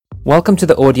Welcome to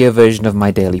the audio version of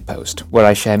my daily post, where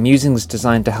I share musings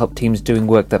designed to help teams doing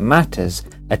work that matters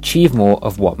achieve more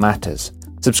of what matters.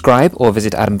 Subscribe or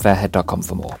visit adamfairhead.com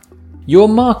for more. Your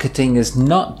marketing is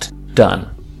not done.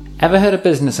 Ever heard a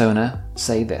business owner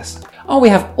say this? Oh, we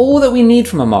have all that we need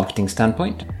from a marketing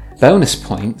standpoint. Bonus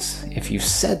points if you've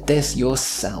said this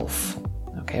yourself.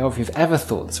 Okay, or if you've ever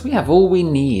thought this, we have all we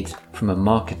need from a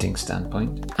marketing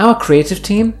standpoint. Our creative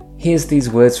team hears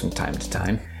these words from time to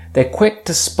time. They're quick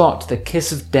to spot the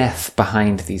kiss of death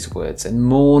behind these words and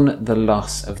mourn the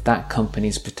loss of that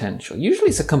company's potential. Usually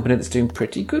it's a company that's doing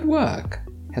pretty good work,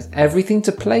 has everything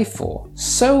to play for,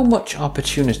 so much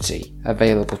opportunity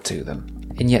available to them,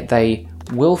 and yet they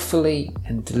willfully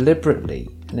and deliberately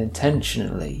and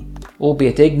intentionally,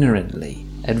 albeit ignorantly,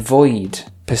 avoid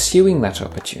pursuing that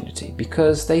opportunity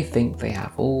because they think they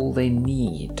have all they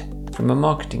need from a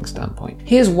marketing standpoint.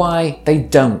 Here's why they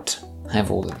don't have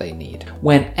all that they need.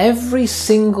 When every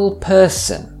single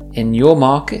person in your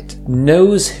market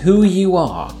knows who you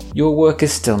are, your work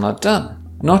is still not done.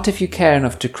 Not if you care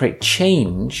enough to create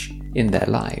change in their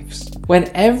lives. When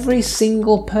every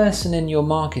single person in your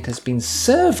market has been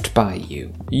served by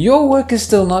you, your work is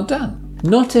still not done.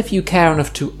 Not if you care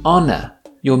enough to honor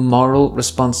your moral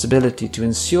responsibility to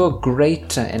ensure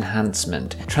greater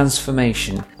enhancement,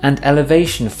 transformation, and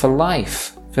elevation for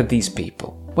life for these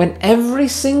people. When every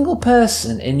single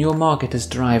person in your market has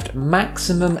derived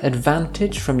maximum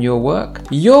advantage from your work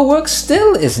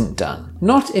still isn't done.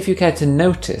 Not if you care to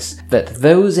notice that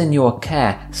those in your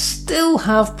care still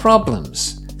have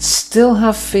problems, still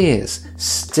have fears,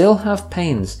 still have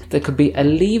pains that could be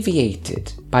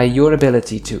alleviated by your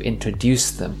ability to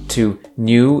introduce them to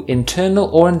new internal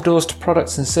or endorsed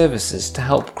products and services to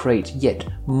help create yet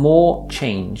more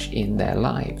change in their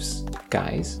lives.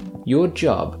 Guys, your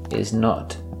job is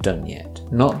not done yet,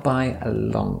 not by a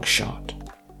long shot.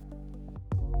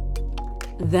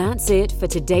 That's it for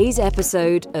today's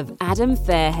episode of Adam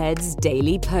Fairhead's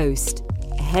Daily Post.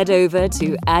 Head over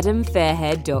to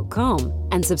adamfairhead.com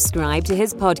and subscribe to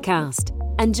his podcast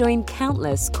and join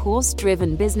countless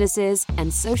course-driven businesses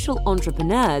and social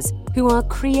entrepreneurs who are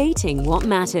creating what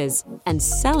matters and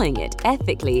selling it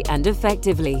ethically and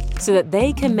effectively so that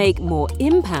they can make more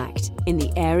impact in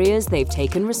the areas they've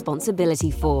taken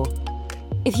responsibility for.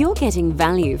 If you're getting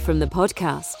value from the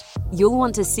podcast, you'll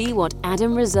want to see what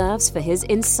Adam reserves for his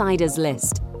insiders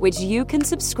list, which you can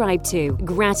subscribe to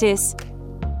gratis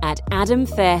at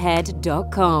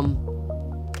adamfairhead.com.